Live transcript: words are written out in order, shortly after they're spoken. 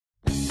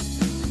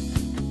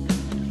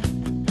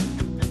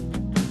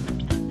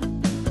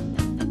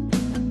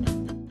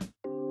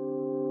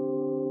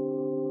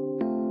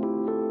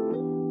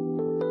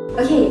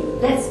Okay,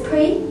 let's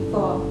pray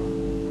for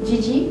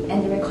Gigi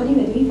and the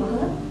recording we're doing for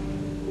her.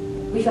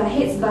 With our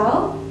heads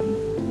bowed,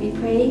 we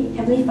pray,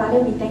 Heavenly Father,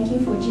 we thank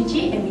you for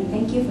Gigi and we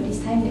thank you for this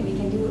time that we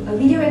can do a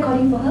video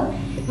recording for her.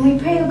 And we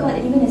pray, oh God,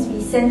 that even as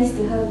we send this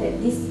to her,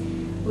 that this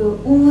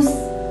will ooze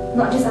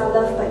not just our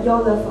love, but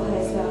your love for her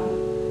as well.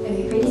 And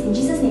we pray this in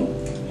Jesus' name.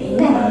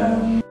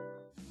 Amen.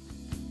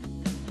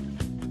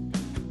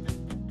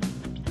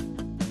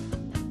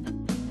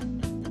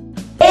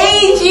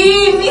 Hey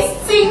G,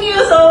 missing you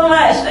so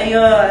much.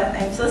 Ayo,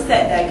 I'm so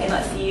sad that I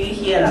cannot see you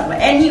here lah. But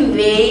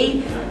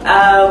anyway,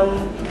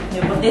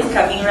 your birthday's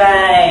coming,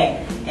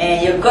 right?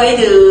 And you're going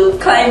to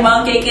climb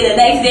Mount KK the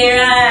next day,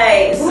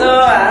 right?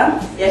 So,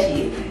 yeah,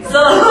 she.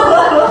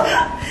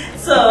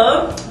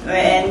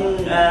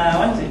 When I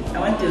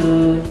want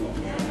to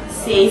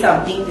say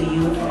something to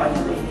you on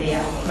your birthday,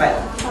 but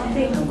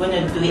I'm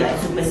gonna do it like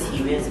super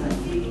serious,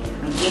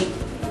 okay?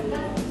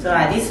 So,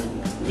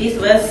 this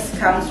verse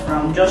comes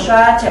from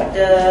Joshua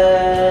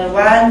chapter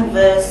 1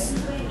 verse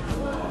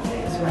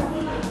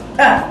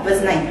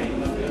 9.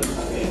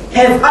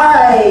 Have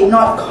I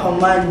not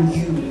commanded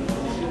you?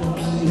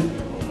 Be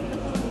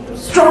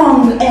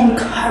strong and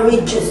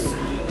courageous.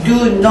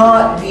 Do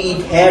not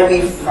be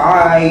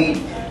terrified.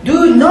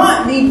 Do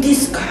not be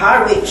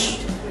discouraged.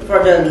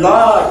 For the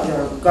Lord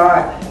your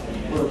God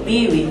will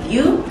be with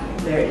you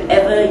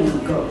wherever you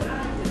go.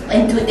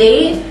 And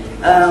today,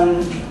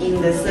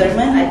 in the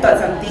sermon, I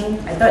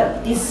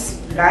thought this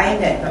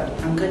line that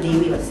Uncle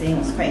David was saying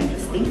was quite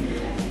interesting.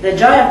 The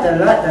joy of the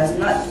Lord does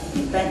not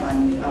depend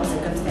on our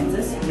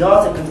circumstances, your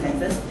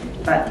circumstances,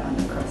 but on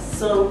the cross.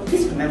 So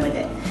please remember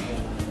that.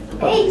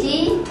 Hey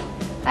G,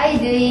 how you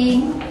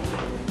doing?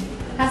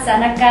 How's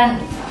Sanakan?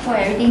 Hope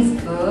everything's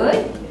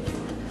good.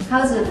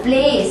 How's the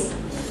place?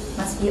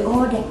 Must be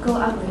all deco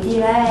up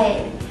already,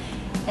 right?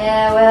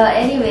 Well,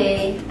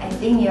 anyway, I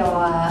think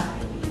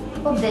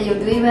hope that you're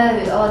doing well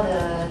with all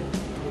the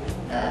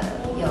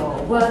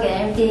your work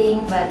and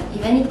everything. But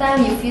if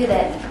anytime you feel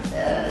that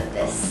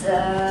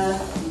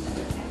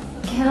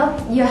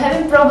you're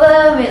having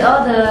problem with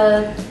all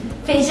the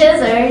patience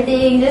or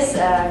everything, just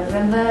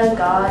remember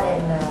God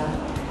and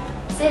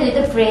say a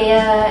little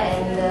prayer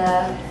and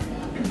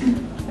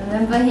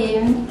remember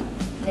Him.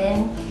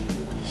 Then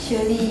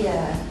surely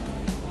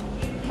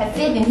have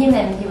faith in Him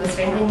and He will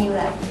strengthen you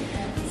lah.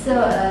 So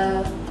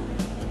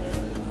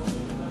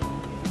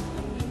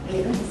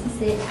wait, what does He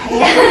say?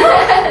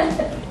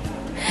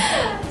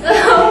 So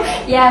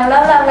yeah,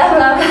 blah blah blah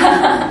blah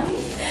blah.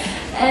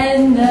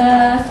 And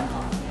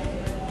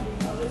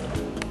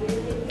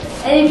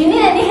if you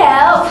need any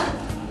help,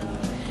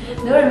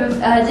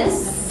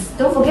 just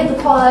don't forget to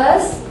call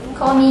us,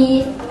 call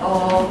me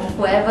or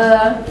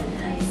whoever.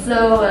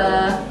 So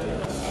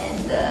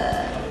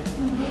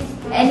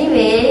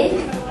anyway,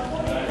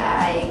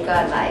 I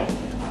got like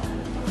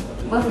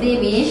birthday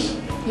wish.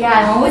 Yeah,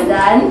 I'm almost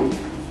done.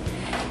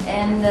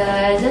 And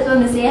I just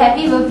want to say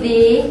happy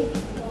birthday.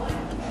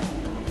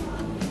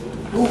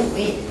 Oh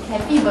wait,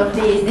 happy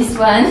birthday is this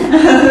one.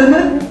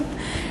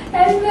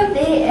 Happy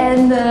birthday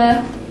and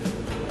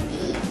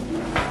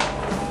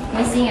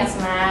missing your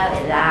smile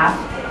and laugh.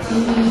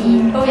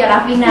 Hope you're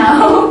laughing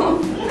now.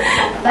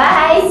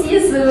 Bye, see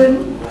you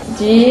soon.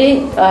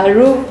 G,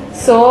 Ru,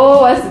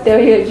 so wants to tell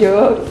you a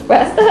joke.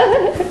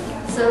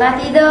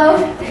 Solatido.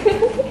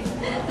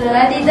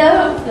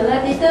 Solatido,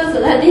 solatido,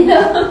 solatido.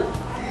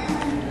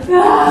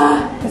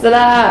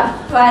 Salah.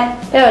 What?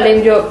 Tell a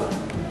lame joke.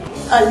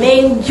 A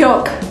lame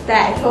joke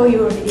that I told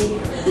you already.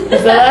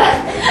 Salah.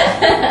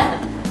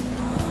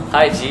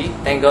 Hi G,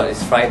 thank God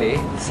it's Friday,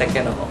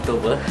 2nd of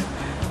October.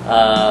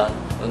 I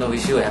want to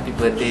wish you a happy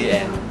birthday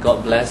and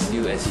God bless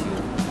you as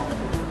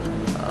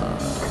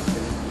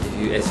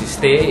you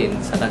stay in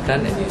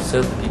Sanakan and you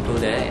serve the people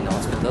there in the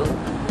hospital,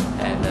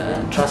 and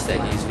trust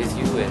that He is with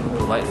you and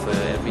provide for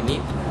every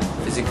need,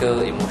 physical,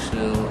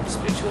 emotional,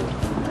 spiritual,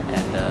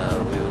 and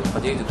we will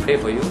continue to pray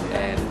for you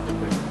and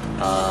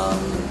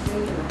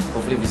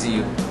hopefully visit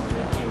you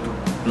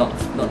not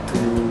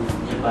too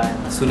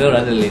sooner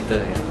rather than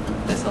later. Yeah.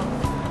 That's all.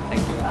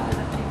 Thank you.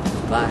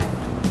 Bye.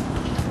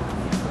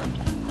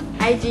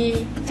 Hi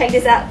G, check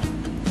this out.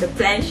 The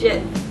planned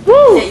shirt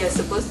that you're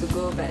supposed to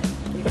go, but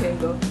you can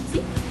go.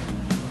 See?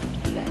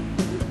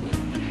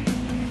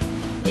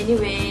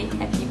 Anyway,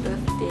 happy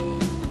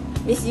birthday.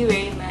 Miss you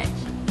very much.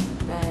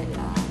 But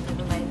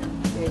never mind.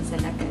 We're in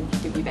Sanakan.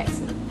 You'll be back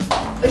soon.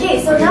 Okay,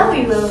 so now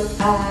we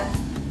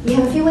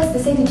have a few words to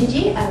say to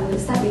Gigi. I will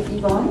start with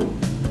Yvonne.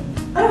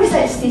 I want to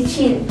start with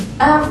Chin.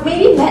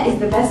 Maybe Matt is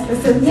the best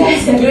person.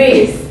 Yes,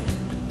 Grace.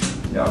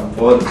 Ya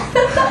ampun.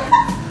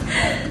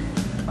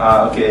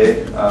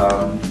 Okay.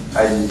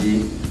 Hi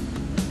Gigi.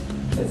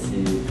 Let's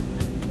see.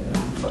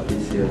 What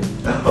this here?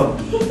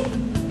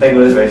 Thank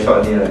goodness very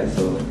shortly, right?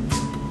 So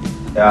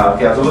yeah.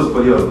 Okay. I'm supposed to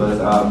put you a verse.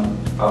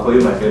 I'll put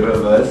you my favorite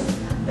verse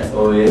as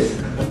always.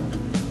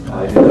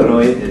 If you don't know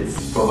it,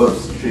 it's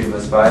Proverbs 3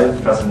 verse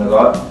 5. Trust in the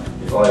Lord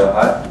with all your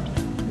heart.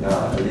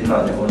 Lean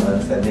not on your own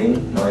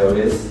understanding, nor your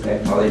ways.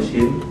 Acknowledge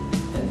Him,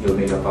 and He'll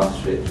make your path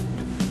straight.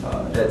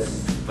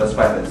 That's verse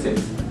 5 and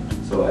 6.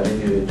 So I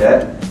leave you with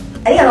that.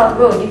 I think a lot of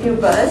people will give you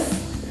bursts,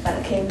 but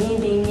okay, me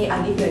being me,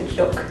 I'll give you a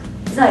joke.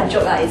 It's not a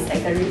joke, it's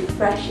like a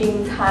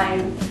refreshing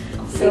time.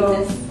 So,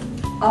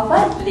 of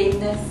what?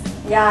 Lameness.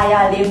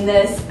 Yeah,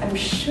 lameness. I'm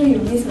sure you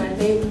miss my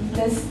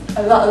lameness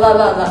a lot.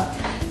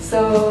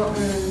 So,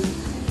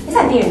 this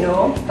I think you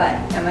know, but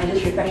I might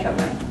just refresh your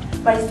mind.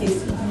 What is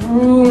this?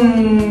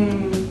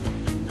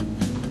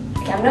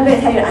 Okay, I'm not going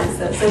to tell you the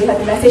answer, so you have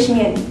to message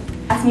me and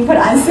ask me for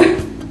the answer.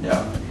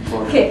 Yeah.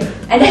 Okay,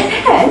 and then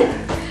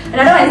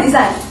another one is this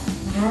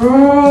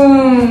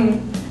one.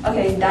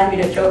 Okay, done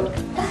with the joke.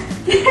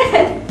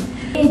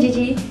 Hey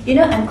Gigi, you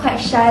know I'm quite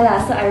shy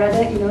lah, so I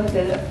rather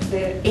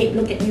the ape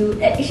look at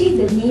you. Actually,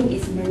 the name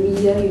is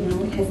Maria. It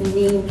has a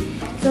name.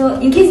 So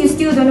in case you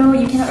still don't know,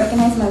 you cannot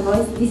recognize my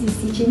voice. This is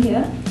Sichin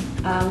here.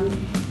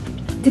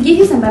 To give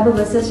you some Bible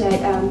verses,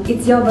 right?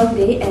 It's your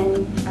birthday,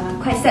 and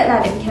quite sad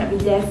lah that we cannot be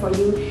there for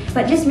you.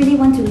 But just really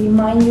want to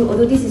remind you,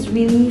 although this is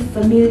really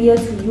familiar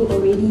to you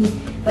already,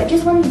 but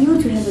just want you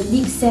to have a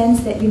deep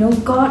sense that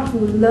God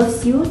who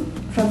loves you.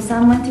 From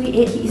Psalm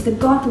 138, He is the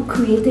God who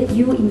created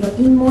you in your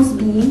inmost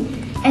being,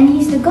 and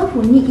He is the God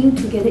who knit you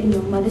together in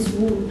your mother's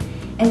womb.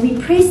 And we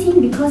praise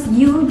Him because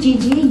you,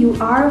 Gigi, you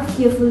are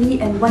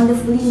fearfully and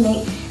wonderfully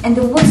made, and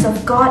the works of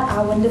God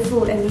are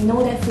wonderful, and we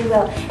know that full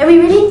well. And we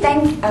really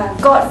thank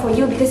God for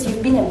you because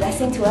you've been a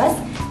blessing to us.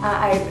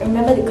 I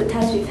remember the good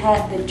times we've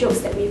had, the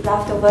jokes that we've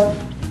laughed over,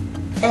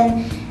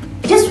 and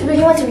I just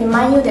really want to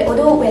remind you that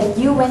although when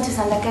you went to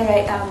Sandakan,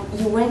 right,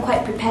 you weren't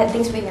quite prepared,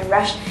 things were in a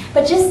rush,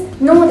 but just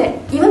know that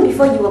even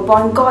before you were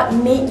born, God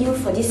made you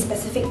for this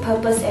specific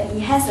purpose, and He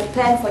has a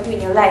plan for you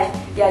in your life.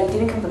 Yeah, you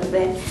didn't come from the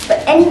plan.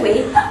 But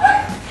anyway,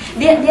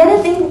 the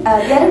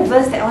other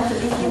verse that I want to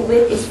leave you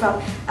with is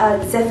from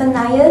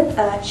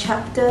Zephaniah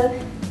chapter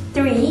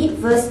 3,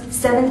 verse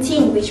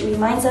 17, which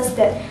reminds us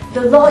that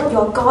the Lord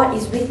your God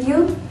is with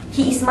you.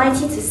 He is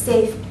mighty to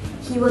save.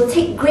 He will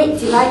take great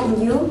delight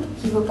in you.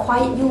 He will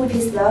quiet you with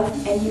His love,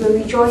 and He will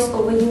rejoice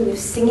over you with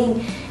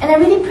singing. And I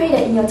really pray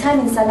that in your time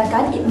in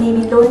Sandakan, it may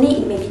be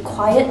lonely, it may be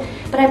quiet,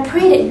 but I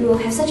pray that you will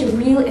have such a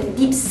real and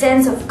deep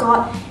sense of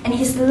God and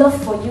His love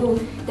for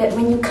you, that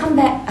when you come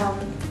back,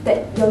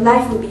 that your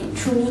life will be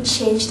truly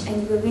changed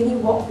and you will really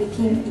walk with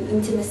Him in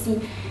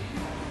intimacy.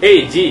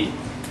 Hey G,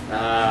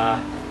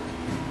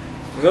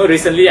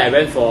 recently I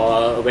went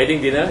for a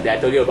wedding dinner that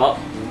I told you about.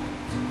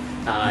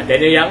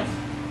 Daniel Young,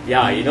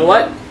 yeah, you know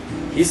what?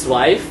 His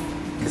wife,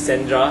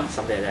 Cassandra,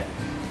 something like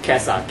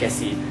that,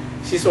 Cassie,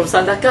 she's from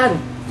Sandakan.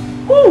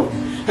 Woo!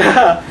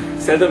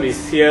 Seldom is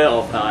here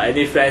of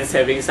any friends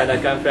having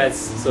Sandakan friends,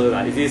 so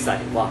it is like,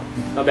 wow,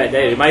 not bad.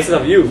 That reminds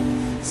us of you.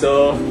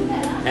 So,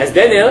 as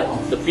Daniel,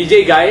 the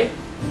PJ guy,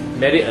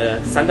 married a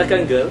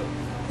Sandakan girl,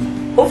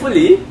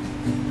 hopefully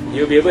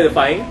you'll be able to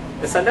find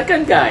a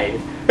Sandakan guy.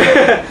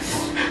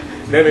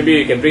 Then maybe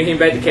you can bring him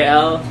back to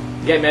KL,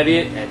 get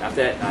married, and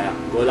after that,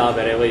 go out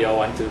wherever you all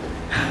want to.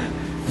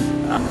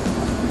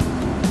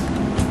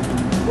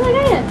 Come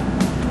here.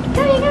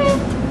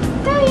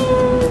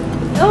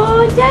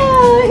 Oh, Jaya.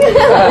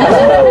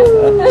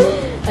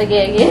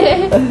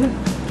 Okay.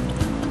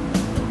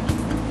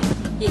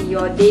 In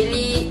your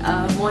daily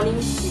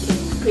mornings, you can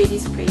pray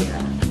this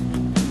prayer.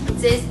 It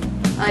says,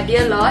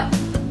 Dear Lord,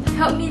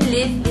 help me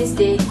live this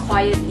day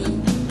quietly,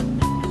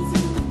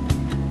 easily,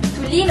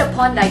 to lean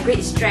upon Thy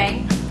great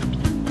strength,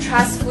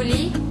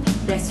 trustfully,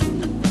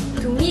 restfully,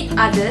 to meet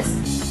others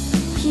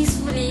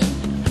peacefully,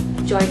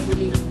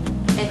 joyfully,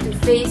 and to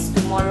face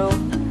tomorrow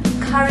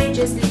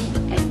courageously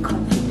and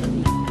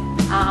confidently.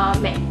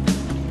 Amen.